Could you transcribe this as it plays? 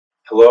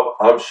Hello,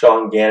 I'm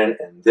Sean Gannon,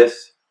 and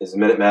this is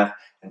MinuteMath,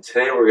 and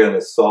today we're going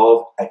to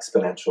solve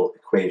exponential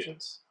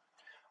equations.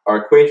 Our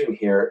equation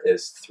here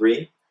is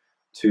 3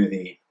 to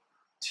the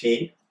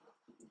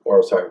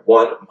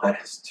 1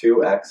 minus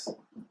 2x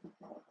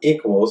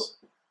equals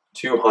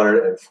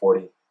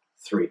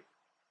 243.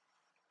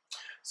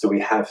 So we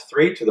have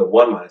 3 to the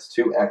 1 minus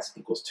 2x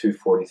equals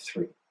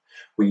 243.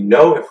 We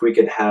know if we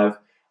can have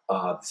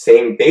the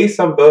same base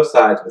on both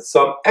sides with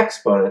some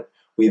exponent,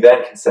 we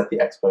then can set the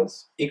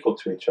exponents equal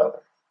to each other.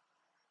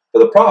 But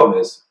the problem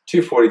is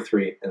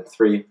 243 and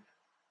 3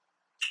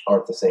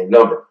 aren't the same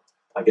number.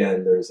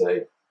 Again, there's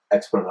an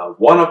exponent of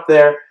 1 up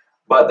there,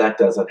 but that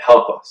doesn't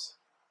help us.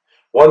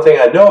 One thing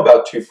I know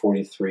about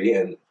 243,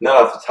 and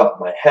not off the top of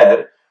my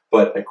head,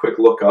 but a quick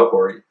look up,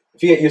 or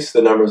if you get used to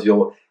the numbers,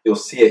 you'll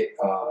see it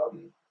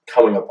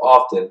coming up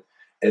often,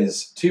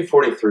 is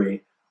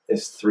 243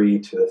 is 3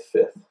 to the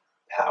 5th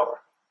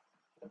power.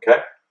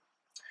 Okay?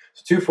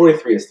 So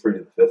 243 is 3 to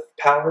the 5th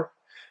power.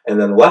 And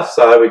then the left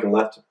side, we can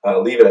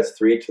leave it as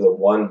 3 to the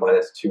 1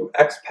 minus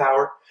 2x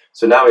power.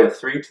 So now we have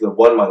 3 to the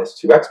 1 minus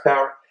 2x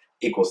power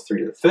equals 3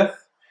 to the 5th.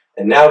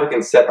 And now we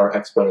can set our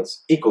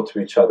exponents equal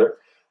to each other.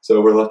 So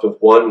we're left with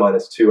 1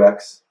 minus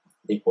 2x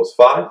equals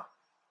 5.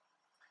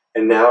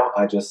 And now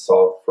I just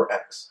solve for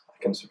x. I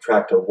can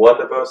subtract a 1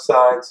 to both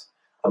sides.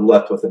 I'm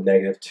left with a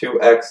negative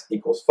 2x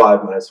equals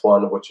 5 minus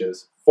 1, which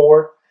is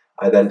 4.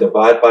 I then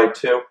divide by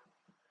 2.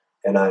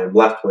 And I am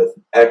left with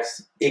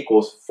x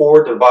equals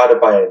 4 divided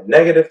by a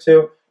negative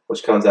 2,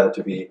 which comes out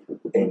to be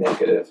a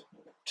negative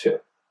 2.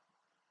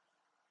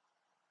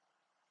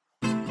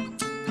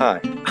 Hi,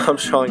 I'm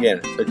Sean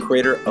Gannon, the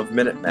creator of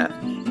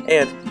MinuteMath.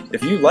 And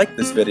if you like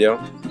this video,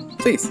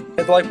 please hit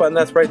the like button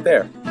that's right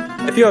there.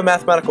 If you have a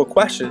mathematical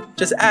question,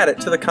 just add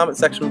it to the comment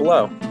section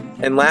below.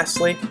 And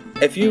lastly,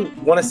 if you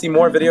want to see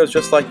more videos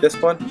just like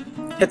this one,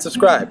 hit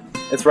subscribe.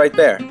 It's right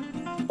there.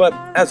 But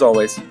as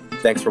always,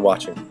 thanks for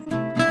watching.